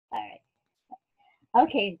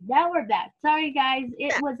Okay, now we're back. Sorry, guys.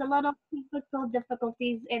 It Yeah. was a little technical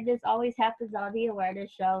difficulties, and this always happens on the awareness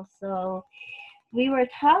show. So we were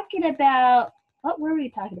talking about what were we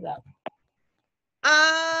talking about?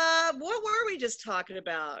 What were we just talking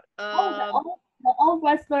about? Oh, the old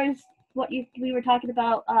wrestlers. What you we were talking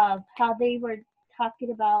about? How they were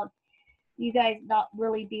talking about you guys not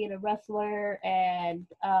really being a wrestler, and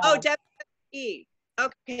Oh, WWE.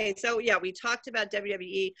 Okay, so yeah, we talked about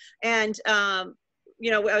WWE, and I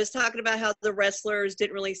was talking about how the wrestlers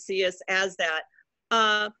didn't really see us as that.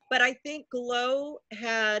 But I think Glow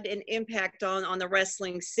had an impact on the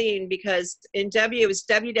wrestling scene because it was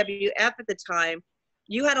WWF at the time.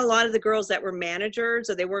 You had a lot of the girls that were managers,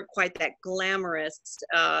 so they weren't quite that glamorous.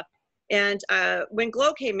 And when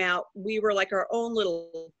Glow came out, we were like our own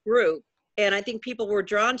little group, and I think people were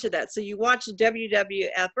drawn to that. So you watch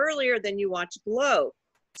WWF earlier, then you watch Glow.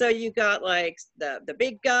 So you got like the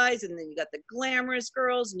big guys, and then you got the glamorous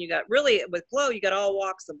girls, and you got really with Glow, you got all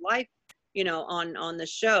walks of life, on the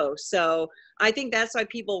show. So I think that's why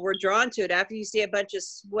people were drawn to it. After you see a bunch of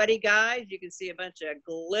sweaty guys, you can see a bunch of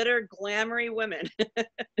glitter, glamoury women.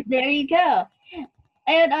 there you go.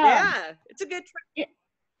 And Yeah, it's a good. it,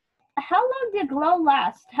 how long did Glow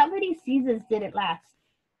last? How many seasons did it last?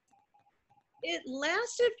 It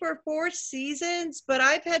lasted for 4 seasons, but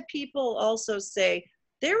I've had people also say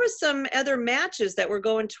there was some other matches that were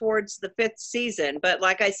going towards the 5th season. But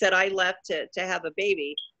like I said, I left to have a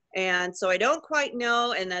baby. And so I don't quite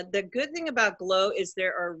know. And the good thing about Glow is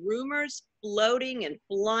there are rumors floating and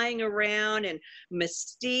flying around and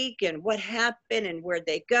mystique and what happened and where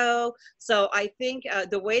they go. So I think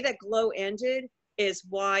the way that Glow ended is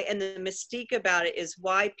why, and the mystique about it is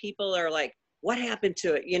why people are like, what happened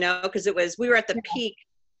to it, because we were at the peak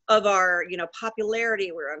of our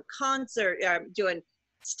popularity. We were on concert, doing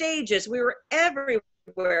stages, we were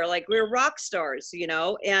everywhere, like we were rock stars,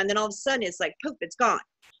 and then all of a sudden it's like poof, it's gone.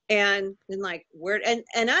 And then like where,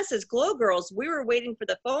 and us as Glow girls, we were waiting for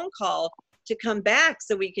the phone call to come back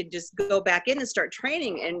so we could just go back in and start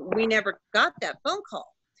training, and we never got that phone call.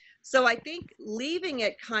 So I think leaving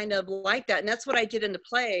it kind of like that, and that's what I did in the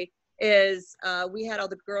play, is we had all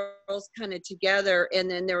the girls kind of together,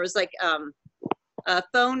 and then there was like a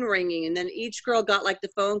phone ringing, and then each girl got like the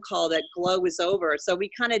phone call that Glow was over. So we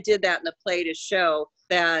kind of did that in the play to show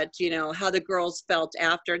that, how the girls felt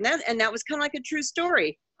after, and that was kind of like a true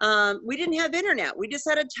story. We didn't have internet, we just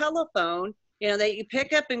had a telephone, that you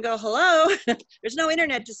pick up and go hello. There's no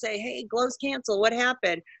internet to say, hey, Glow's canceled, what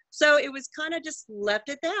happened? So it was kind of just left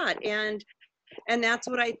at that. And that's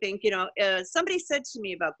what I think, somebody said to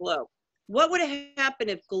me about Glow, what would have happened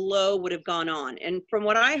if Glow would have gone on? And from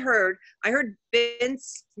what I heard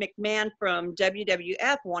Vince McMahon from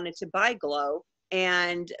WWF wanted to buy Glow,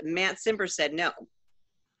 and Matt Simber said no.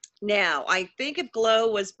 Now, I think if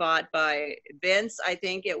Glow was bought by Vince, I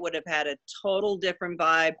think it would have had a total different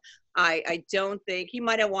vibe. I don't think he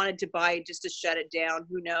might have wanted to buy it just to shut it down.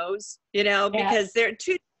 Who knows? Yeah. Because they're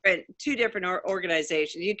two different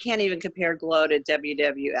organizations. You can't even compare Glow to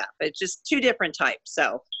WWF. It's just two different types.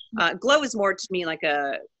 So Glow is more to me like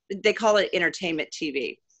they call it entertainment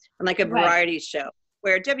TV, and like a Right. variety show,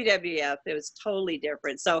 where WWF, it was totally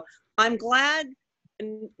different. So I'm glad.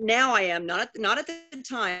 Now I am not at the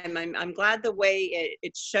time. I'm glad the way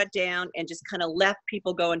it shut down and just kind of left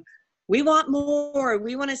people going, we want more.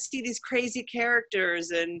 We want to see these crazy characters,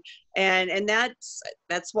 and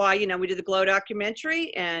that's why we did the Glow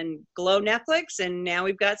documentary and Glow Netflix, and now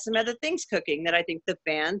we've got some other things cooking that I think the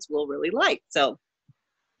fans will really like. So,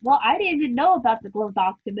 Well, I didn't even know about the Glow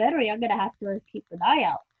documentary. I'm gonna have to keep an eye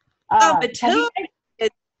out. oh, Have you guys?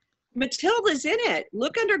 Matilda's in it.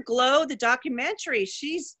 Look under Glow, the documentary.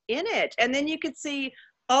 She's in it. And then you could see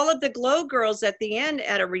all of the Glow girls at the end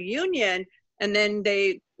at a reunion, and then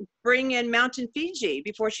they bring in Mountain Fiji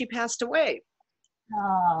before she passed away.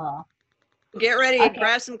 Oh, Get ready, okay.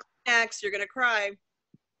 grab some Kleenex, you're going to cry.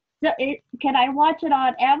 So, can I watch it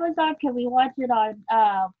on Amazon? Can we watch it on?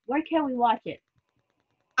 Where can we watch it?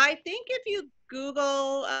 I think if you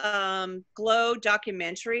Google Glow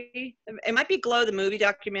documentary, it might be Glow the movie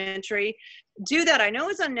documentary. Do that. I know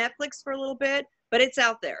it's on Netflix for a little bit, but it's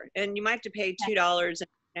out there, and you might have to pay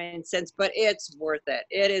 $2.09, but it's worth it.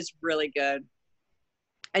 It is really good,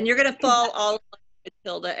 and you're gonna fall all in love with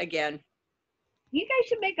Matilda again. You guys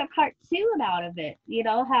should make a cartoon out of it.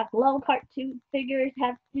 Have Glow cartoon figures.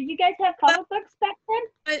 Did you guys have Well, comic books back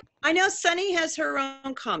then? I know Sunny has her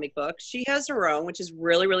own comic book. She has her own, which is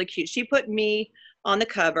really, really cute. She put me on the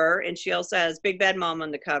cover, and she also has Big Bad Mom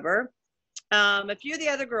on the cover. A few of the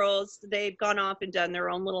other girls, they've gone off and done their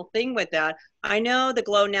own little thing with that. I know the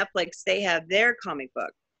Glow Netflix, they have their comic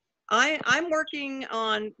book. I'm working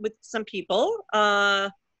on with some people.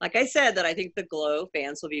 Like I said, that I think the Glow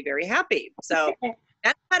fans will be very happy. So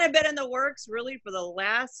that's kind of been in the works really for the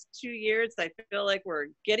last 2 years. I feel like we're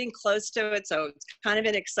getting close to it. So it's kind of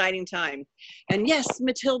an exciting time. And yes,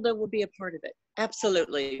 Matilda will be a part of it.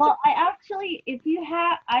 Absolutely. Well, I actually,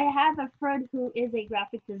 I have a friend who is a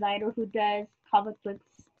graphic designer who does comic books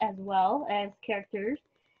as well as characters.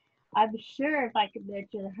 I'm sure if I could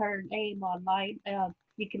mention her name online,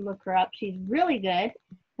 you can look her up. She's really good.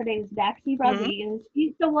 Her name is Maxie Rodriguez.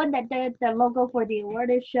 She's the one that did the logo for the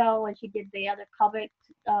awareness show, and she did the other comics.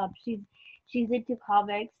 She's into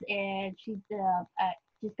comics, and she's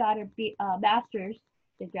got her master's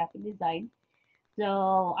in graphic design.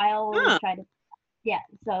 So I always Huh. try to, yeah.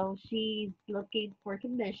 So she's looking for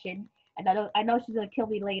commission, and I know she's gonna kill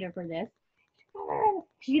me later for this.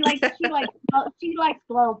 She likes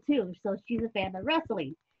Glow too, so she's a fan of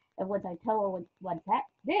wrestling. And once I tell her what's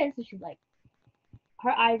this, she's like,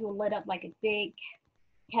 her eyes will lit up like a big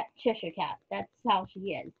Cheshire cat. That's how she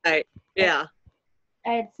is. Right. Yeah.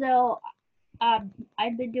 And so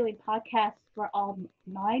I've been doing podcasts for all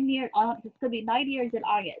 9 years. It's gonna be 9 years in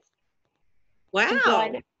August. And so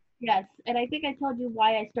Wow. yes, and I think I told you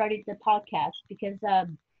why I started the podcast because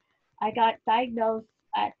I got diagnosed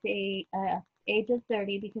at the age of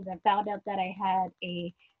 30 because I found out that I had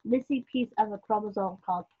a missing piece of a chromosome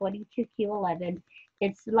called 22q11.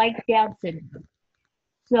 It's like Down syndrome.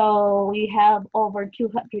 So you have over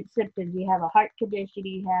 200 symptoms. You have a heart condition,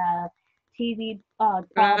 you have TV Wow.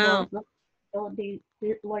 problems,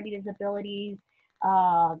 learning disabilities.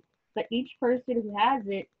 Uh, but each person who has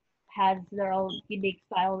it has their own unique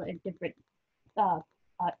style and different uh,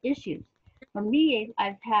 issues. For me,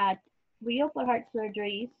 I've had reopen heart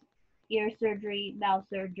surgeries, ear surgery, mouth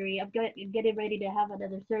surgery. I'm getting ready to have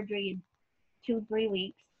another surgery in 2 3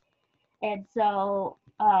 weeks, and so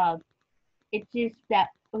it's just that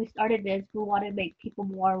we started this. We want to make people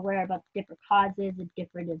more aware about different causes and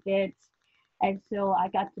different events. And so I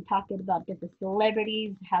got to talking about different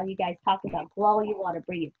celebrities, how you guys talk about Glow, you want to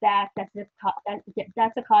bring it back. That's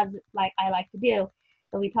a cause like I like to do.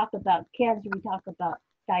 So we talk about cancer, we talk about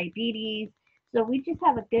diabetes. So we just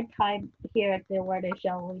have a good time here at the awareness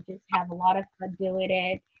show. We just have a lot of fun doing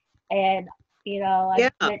it. And I've Yeah.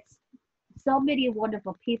 met so many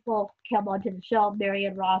wonderful people come onto the show.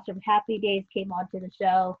 Marion Ross from Happy Days came onto the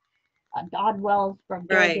show. Don Wells from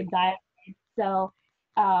Girls Right. and Diet. So,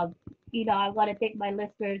 um, I want to thank my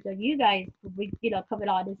listeners and you guys for coming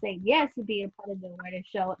on and saying yes and being a part of the awareness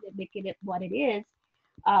show and making it what it is.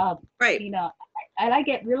 Um, Right. you know, and I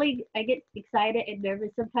get excited and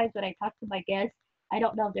nervous sometimes when I talk to my guests. I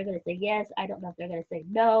don't know if they're going to say yes. I don't know if they're going to say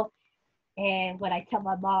no. And when I tell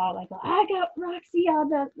my mom, I go, I got Roxy on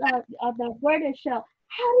the Worded show.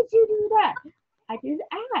 How did you do that? I just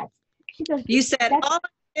asked. She goes, You said that's all I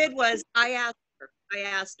did was I asked her. I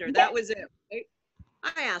asked her. yeah, That was it. Right?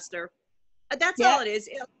 I asked her. That's yeah, all it is.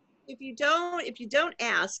 If you don't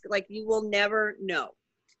ask, like you will never know.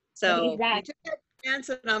 So you exactly. took that chance,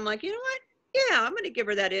 and I'm like, you know what? Yeah, I'm going to give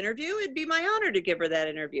her that interview. It'd be my honor to give her that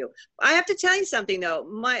interview. I have to tell you something though.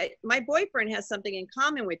 My boyfriend has something in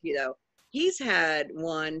common with you though. He's had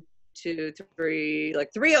one, two, three, like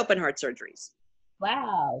three open heart surgeries.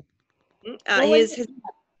 Wow. What was His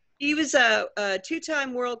he was a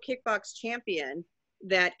two-time world kickbox champion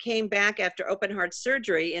that came back after open heart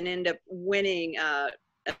surgery and ended up winning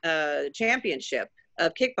a championship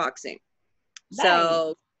of kickboxing. nice?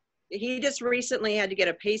 So he just recently had to get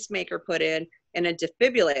a pacemaker put in and a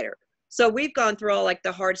defibrillator. So we've gone through all like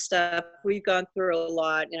the hard stuff. We've gone through a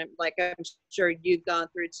lot, and like I'm sure you've gone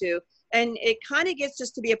through too. And it kind of gets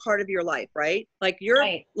just to be a part of your life, right? Like you're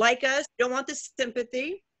Right. like us, you don't want the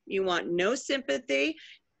sympathy. You want no sympathy.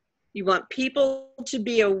 You want people to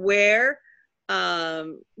be aware,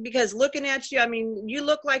 because looking at you, I mean, you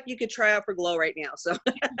look like you could try out for Glow right now. So,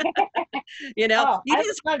 Oh, you I would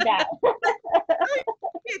just love that.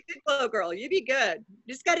 be a good Glow girl. You be good.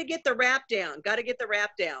 Just got to get the rap down. Got to get the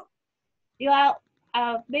rap down. Well,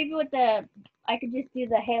 maybe I could just do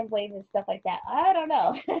the hand wave and stuff like that. I don't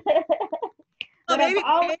know. Well, But I've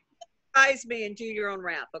always, maybe surprise me and do your own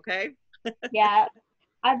rap, okay? yeah,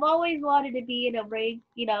 I've always wanted to be in a ring,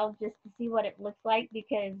 just to see what it looks like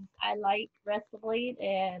because I like wrestling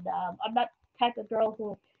and I'm not the type of girl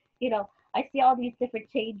who, I see all these different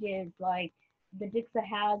changes like the Dukes of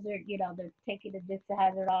Hazard, they're taking the Dukes of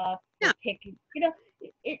Hazard off, Yeah, they're taking,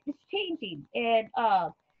 it's changing. And,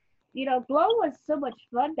 Glow was so much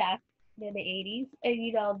fun back in the 80s.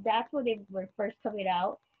 And, that's when they were first coming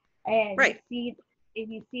out. And right. you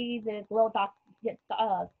see the Glow the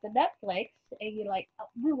Netflix. and you're like, oh,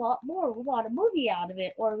 we want more. We want a movie out of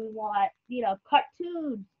it, or we want,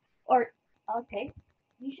 cartoons, or okay,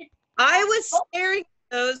 you should I talk to was folks. staring at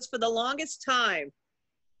those for the longest time.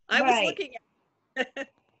 I was Right. looking at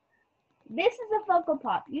This is a Funko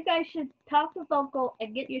Pop. You guys should talk to Funko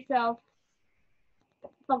and get yourself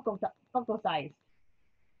Funko size.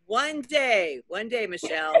 one day,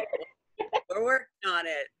 Michelle. We're working on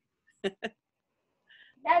it.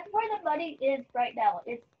 That's where the money is right now.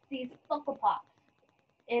 It's these Funko Pops.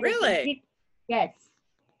 It is Really? addicting. Yes,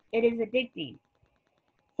 it is addicting.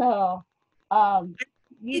 So, um,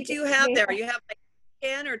 Did you have they, there? You have like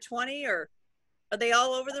 10 or 20, or are they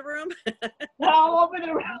all over the room? they're all over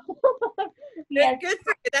the room. Good, Yes, good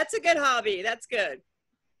for you. That's a good hobby. That's good.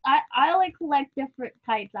 I like collect different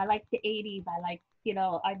types. I like the 80s. I like,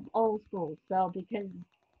 I'm old school. So because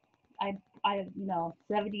I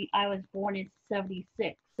 70, I was born in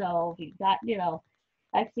 76. So we got,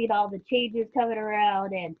 I've seen all the changes coming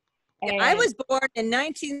around Yeah, I and was born in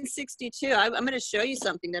 1962. I'm going to show you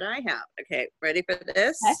something that I have. Okay, ready for okay,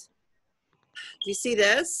 this? Do you see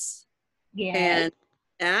this? yes, And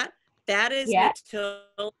that? That is yes.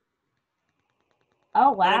 Matilda,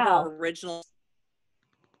 Oh one of her wow. original.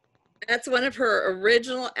 That's one of her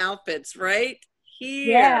original outfits right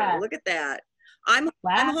here. Yeah. Look at that. I'm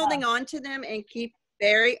Wow. holding on to them and keep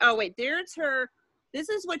very. Oh wait, there's her. This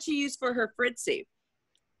is what she used for her Fritzy.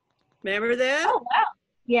 Remember that? Oh wow.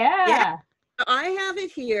 Yeah. Yeah. I have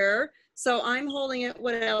it here. So I'm holding it.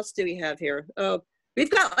 What else do we have here? Oh, we've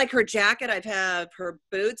got like her jacket. I have her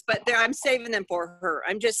boots, but I'm saving them for her.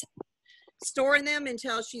 I'm just storing them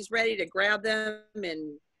until she's ready to grab them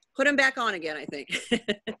and put them back on again, I think.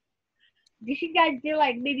 Did you guys do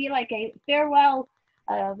like maybe like a farewell?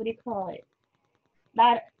 What do you call it?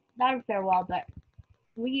 Not not a farewell, but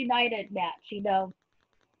reunited match.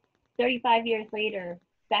 35 years later,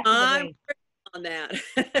 back in the I'm ring. on that.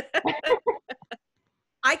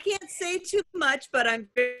 I can't say too much, but I'm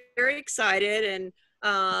very, very excited,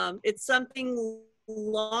 and it's something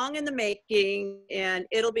long in the making, and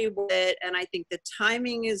it'll be worth it. And I think the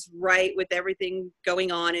timing is right with everything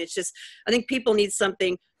going on. It's just, I think people need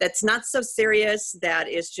something that's not so serious, that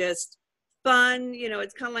is just fun.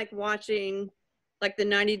 It's kind of like watching like the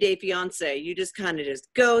 90-Day Fiance. You just kind of just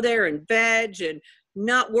go there and veg and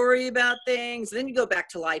not worry about things. Then you go back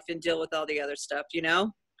to life and deal with all the other stuff. Yeah.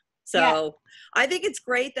 So I think it's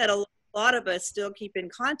great that a lot of us still keep in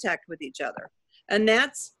contact with each other. And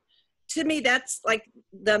that's, to me, that's like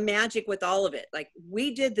the magic with all of it. Like,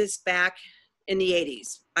 we did this back in the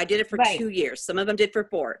 80s. I did it for Right. 2 years. Some of them did for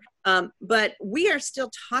 4. But we are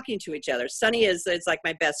still talking to each other. Sunny is like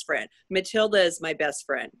my best friend. Matilda is my best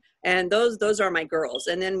friend. And those are my girls.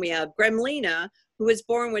 And then we have Gremlina, who was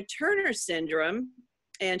born with Turner syndrome,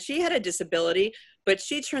 and she had a disability, but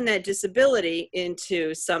she turned that disability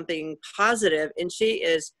into something positive, and she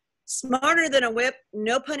is smarter than a whip,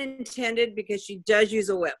 no pun intended, because she does use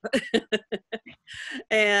a whip.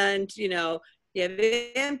 And you have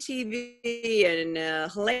MTV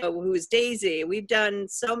and Helena, who's Daisy. We've done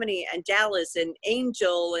so many, and Dallas and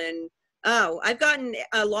Angel, and I've gotten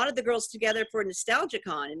a lot of the girls together for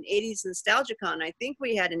NostalgiaCon, an 80s NostalgiaCon. I think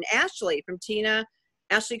we had an Ashley from Tina,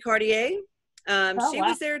 Ashley Cartier. Oh She wow.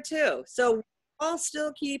 was there too. So we all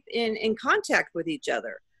still keep in contact with each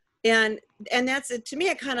other. And that's, to me,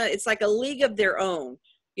 it's like a league of their own,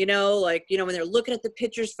 like, when they're looking at the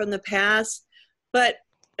pictures from the past. But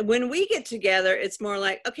when we get together, it's more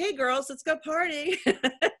like, okay, girls, let's go party.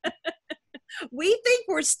 We think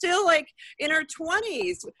we're still like in our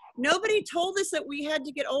 20s. Nobody told us that we had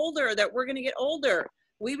to get older, that we're going to get older.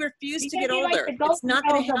 We refuse You're to gonna get be like older. the It's golden not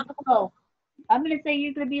going girls to of happen. Glow. I'm gonna say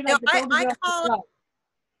you're gonna be No, like the golden I girls of call it Glow.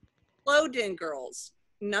 Glowden girls,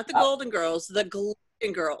 not the Oh, Golden Girls, the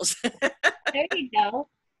Glowden girls. there you go.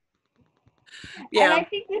 And Yeah. I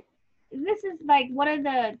think this is like one of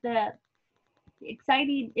the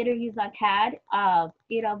exciting interviews I've had.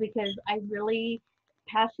 Because I'm really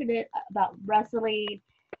passionate about wrestling,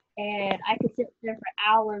 and I could sit there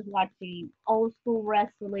for hours watching old school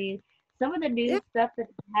wrestling. Some of the Yeah. new stuff that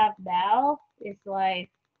they have now is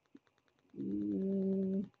like,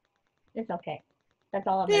 mm, it's okay. That's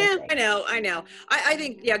all I'm gonna Yeah, say. I know. I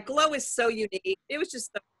think, yeah, Glow is so unique. It was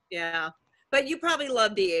just, yeah. But you probably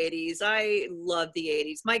love the 80s. I love the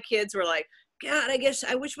 80s. My kids were like, God, I guess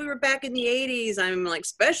I wish we were back in the 80s. I'm like,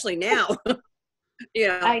 especially now, you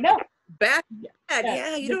know, I know. back then, The,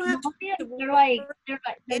 yeah, you the don't have Colombians, to they're like, worry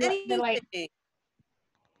they're anything. like,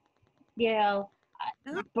 you know,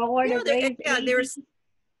 No, born yeah, and raised yeah, 80s. there's,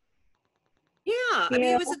 yeah. I mean,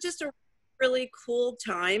 You it was just a really cool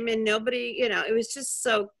time, and nobody, it was just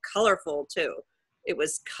so colorful too. it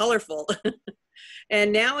was colorful.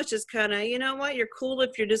 And now it's just kind of, you know what, you're cool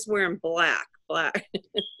if you're just wearing black.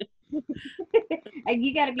 And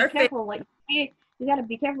you got to be Our favorite. careful what you say. You got to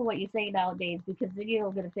be careful what you say nowadays because then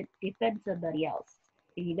you're going to defend somebody else.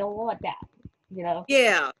 And you don't want that, you know?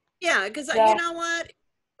 Yeah. Yeah. Because you So, know what?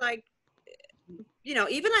 Like,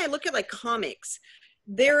 even I look at like comics,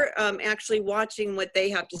 they're actually watching what they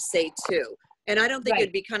have to say too. And I don't think right.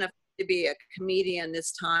 it'd be kind of to be a comedian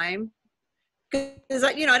this time because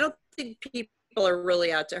I don't think people are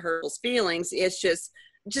really out to hurt people's feelings. It's just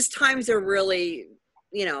times are really,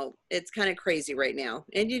 it's kind of crazy right now.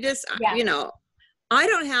 And you just, Yeah.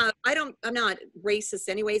 I'm not racist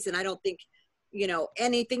anyways. And I don't think,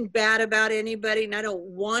 anything bad about anybody. And I don't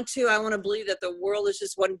want to. I want to believe that the world is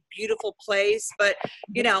just one beautiful place. But,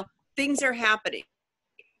 things are happening.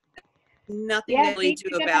 Nothing Yeah, to really things do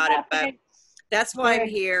are going to about it. But happen that's why I'm for,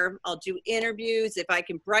 here. I'll do interviews. If I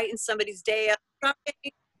can brighten somebody's day up.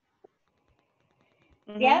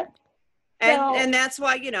 Mm-hmm. yeah. And So, and that's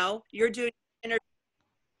why, you're doing interviews.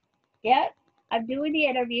 yeah, I'm doing the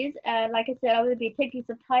interviews. And like I said, I'm going to be taking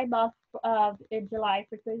some time off in July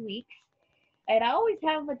for 3 weeks. And I always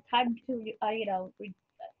have a time to,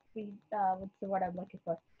 what's the word I'm looking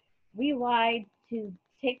for? Rewind to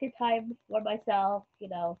take the time for myself.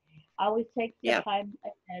 I always take the Yeah. time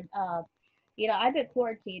and I've been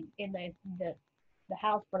quarantined in the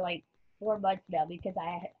house for like 4 months now because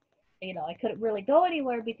I couldn't really go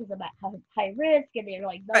anywhere because I'm at high risk, and they're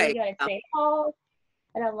like, no, you Right. gotta stay home.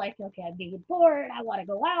 And I'm like, okay, I'm being bored. I want to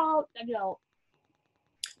go out. No,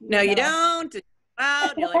 You you know, don't.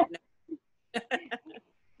 Out. You're like, no.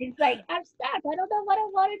 it's like I'm stuck. I don't know what I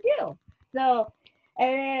want to do. So, and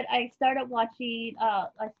then I started watching. I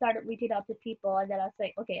started reaching out to people, and then I was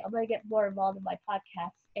like, okay, I'm gonna get more involved in my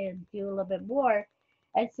podcast and do a little bit more.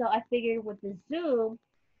 And so I figured with the Zoom,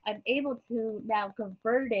 I'm able to now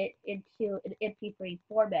convert it into an MP3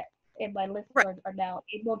 format, and my Right. listeners are now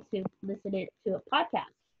able to listen it to a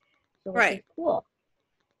podcast. So which is Right. cool.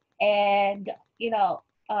 And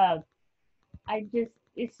uh,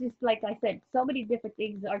 it's just like I said, so many different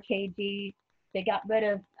things are changing. They got rid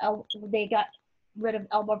of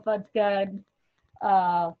Elmer Fudd's gun.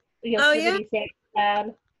 Oh yeah. Yosemite Sam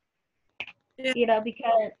gun. Yeah.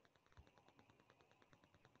 Because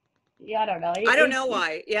yeah, I don't know. I don't know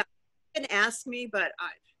why. Yeah. You can ask me, but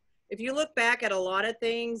if you look back at a lot of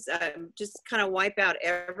things, just kind of wipe out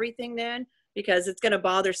everything then because it's going to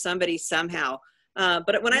bother somebody somehow.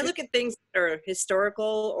 But when I look at things that are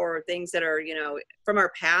historical or things that are, from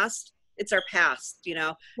our past, it's our past,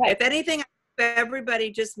 Right. If anything,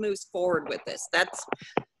 everybody just moves forward with this. That's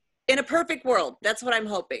in a perfect world. That's what I'm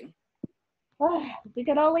hoping. We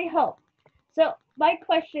can only hope. So my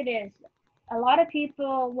question is, a lot of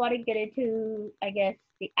people want to get into, I guess,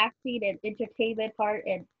 the acting and entertainment part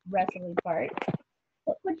and wrestling part.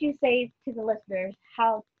 What would you say to the listeners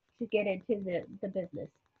how to get into the business?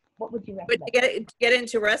 What would you But recommend? to get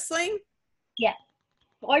into wrestling, Yeah,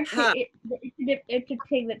 or huh? the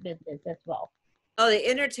entertainment business as well. Oh, the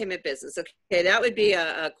entertainment business. Okay, that would be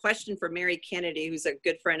a question for Mary Kennedy, who's a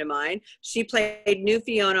good friend of mine. She played New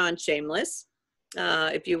Fiona on Shameless.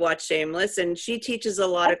 If you watch Shameless, and she teaches a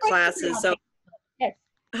lot I'm of friends with her classes. on So, Facebook. Yes,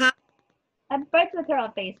 huh? I'm friends with her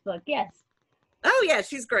on Facebook. Yes. Oh yeah,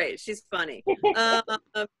 she's great. She's funny. Um,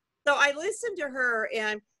 so I listened to her,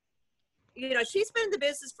 and she's been in the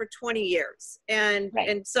business for 20 years, and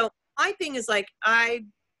Right. so my thing is like I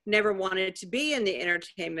never wanted to be in the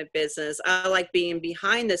entertainment business. I like being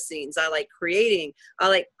behind the scenes. I like creating. I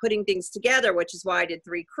like putting things together, which is why I did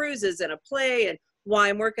 3 cruises and a play, and why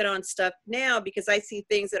I'm working on stuff now because I see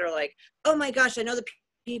things that are like, oh my gosh, I know the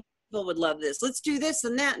people would love this. Let's do this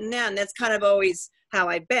and that and that. And that's kind of always how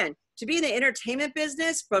I've been. To be in the entertainment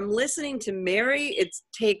business, from listening to Mary, it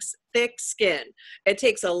takes thick skin. It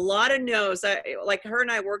takes a lot of no's. Like her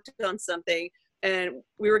and I worked on something, and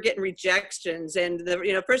we were getting rejections. And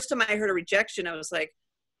first time I heard a rejection, I was like,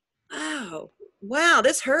 oh, wow,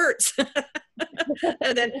 this hurts.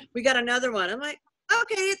 And then we got another one. I'm like,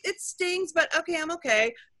 okay, it stings, but okay, I'm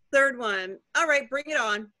okay. Third one, all right, bring it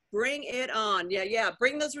on. Bring it on. Yeah,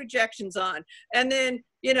 bring those rejections on. And then,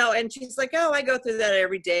 and she's like, oh, I go through that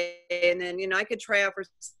every day. And then, I could try out for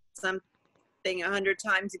something 100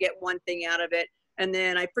 times to get one thing out of it. And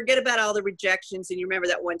then I forget about all the rejections and you remember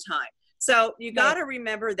that one time. So you got Right. to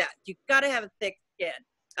remember that. You got to have a thick skin.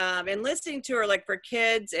 And listening to her, like for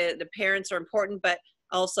kids, the parents are important, but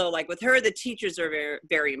also like with her, the teachers are very,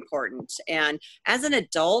 very important. And as an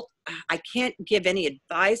adult, I can't give any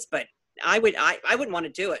advice, but I wouldn't want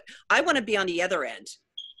to do it. I want to be on the other end.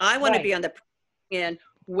 I want to Right. be on the end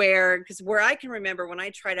where I can remember when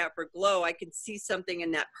I tried out for Glow, I could see something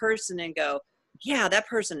in that person and go, yeah, that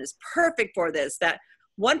person is perfect for this. That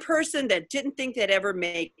one person that didn't think they'd ever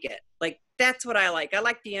make it. Like, that's what I like. I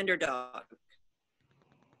like the underdog.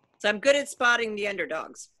 So I'm good at spotting the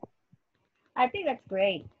underdogs. I think that's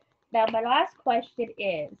great. Now, my last question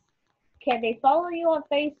is, can they follow you on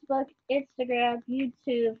Facebook, Instagram,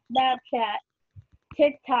 YouTube, Snapchat,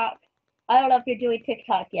 TikTok? I don't know if you're doing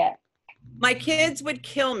TikTok yet. My kids would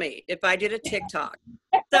kill me if I did a TikTok.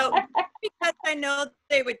 So because I know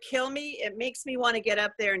they would kill me, it makes me want to get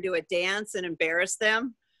up there and do a dance and embarrass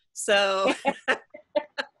them. So,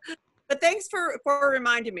 but thanks for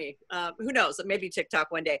reminding me. Who knows? Maybe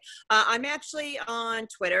TikTok one day. I'm actually on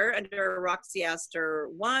Twitter under Roxy Aster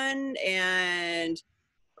 1 and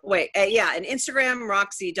and Instagram,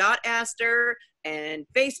 Roxy.Aster, and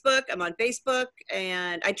Facebook. I'm on Facebook,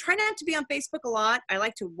 and I try not to be on Facebook a lot. I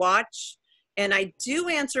like to watch, and I do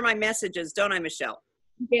answer my messages, don't I, Michelle?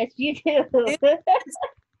 Yes, you do.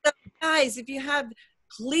 So, guys, if you have,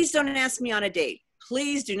 please don't ask me on a date.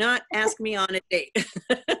 Please do not ask me on a date.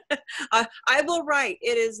 I will write.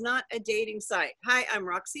 It is not a dating site. Hi, I'm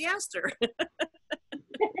Roxy Aster.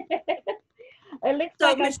 It looks So,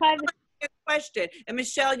 like our time is question. And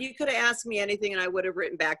Michelle, you could have asked me anything and I would have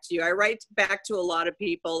written back to you. I write back to a lot of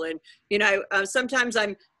people, and sometimes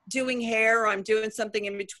I'm doing hair or I'm doing something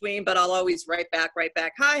in between, but I'll always write back.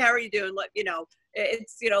 Hi, how are you doing?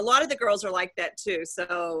 It's a lot of the girls are like that too.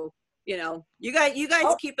 So you guys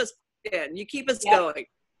keep us in. You keep us going.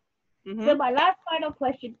 Mm-hmm. So my last final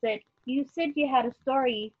question said, you said you had a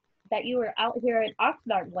story that you were out here in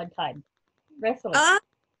Oxnard one time wrestling.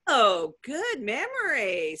 Oh, good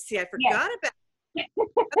memory. See, I forgot about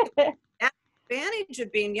that. Advantage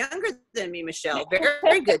of being younger than me, Michelle.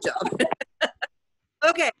 Very good job.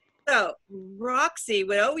 Okay, so Roxy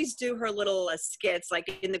would always do her little skits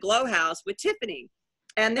like in the Glow House with Tiffany.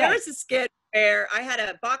 And there was a skit where I had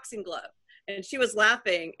a boxing glove and she was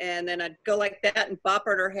laughing, and then I'd go like that and bop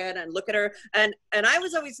her in her head and look at her. And I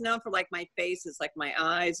was always known for like my faces, like my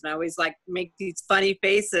eyes, and I always like make these funny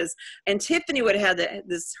faces. And Tiffany would have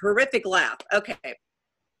this horrific laugh. Okay.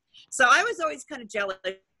 So I was always kind of jealous.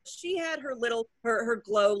 She had her little, her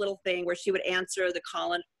Glow little thing where she would answer the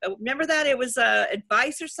call. And remember that? It was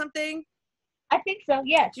advice or something? I think so,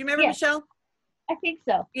 yes. Do you remember, Michelle? I think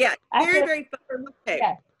so. Yeah, very fun. Okay.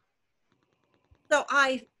 Yes. So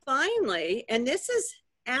I finally, and this is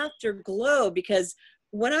after Glow, because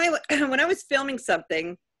when I was filming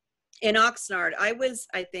something in Oxnard, I was,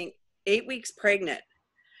 I think, 8 weeks pregnant.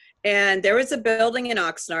 And there was a building in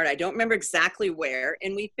Oxnard, I don't remember exactly where,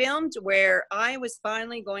 and we filmed where I was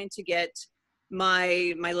finally going to get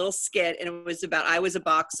my little skit, and it was about I was a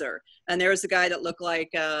boxer, and there was a guy that looked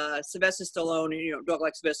like Sylvester Stallone, and looked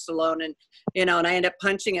like Sylvester Stallone, and and I ended up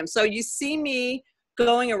punching him. So you see me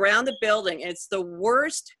going around the building, and it's the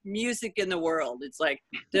worst music in the world. It's like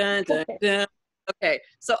dun dun dun. Okay,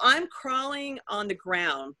 so I'm crawling on the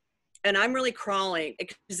ground. And I'm really crawling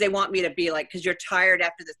because they want me to be like, because you're tired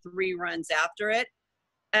after the 3 runs after it.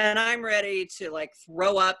 And I'm ready to like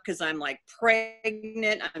throw up because I'm like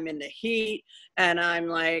pregnant. I'm in the heat. And I'm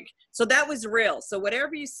like, so that was real. So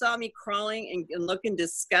whatever you saw me crawling and looking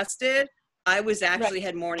disgusted, I was actually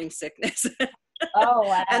had morning sickness. Oh,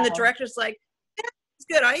 wow. And the director's like, that's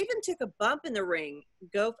good. I even took a bump in the ring.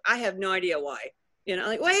 I have no idea why.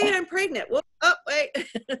 Like, wait, I'm pregnant. Whoop, oh, wait.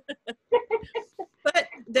 But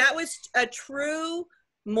that was a true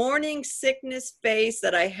morning sickness face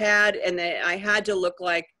that I had, and I had to look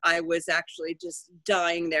like I was actually just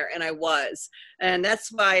dying there, and I was. And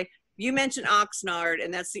that's why you mentioned Oxnard,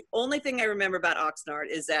 and that's the only thing I remember about Oxnard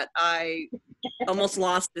is that I almost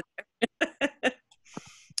lost it.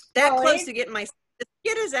 Close to getting my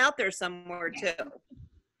skit is out there somewhere too.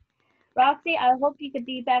 Roxy, I hope you could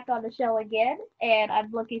be back on the show again, and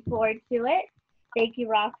I'm looking forward to it. Thank you,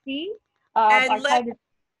 Roxy. And let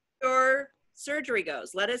your surgery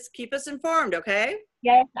goes. Keep us informed, okay?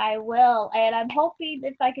 Yes, I will. And I'm hoping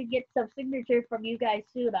if I could get some signatures from you guys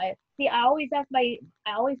soon. I always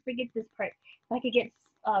forget this part. If I could get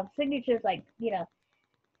signatures, like,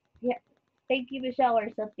 thank you, Michelle, or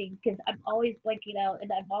something, because I'm always blanking out,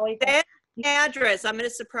 and I'm always address. I'm going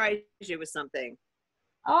to surprise you with something.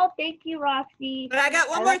 Oh, thank you, Roxy. But I got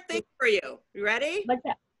one more thing for you. You ready? What's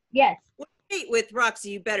that? Yes. With Roxy,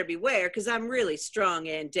 you better beware, because I'm really strong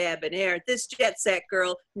and debonair. This jet set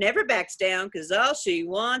girl never backs down, because all she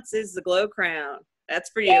wants is the Glow crown. That's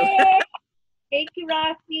for you. Thank you,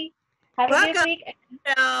 Roxy. Have a good week.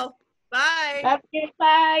 Bye.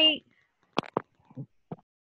 Bye.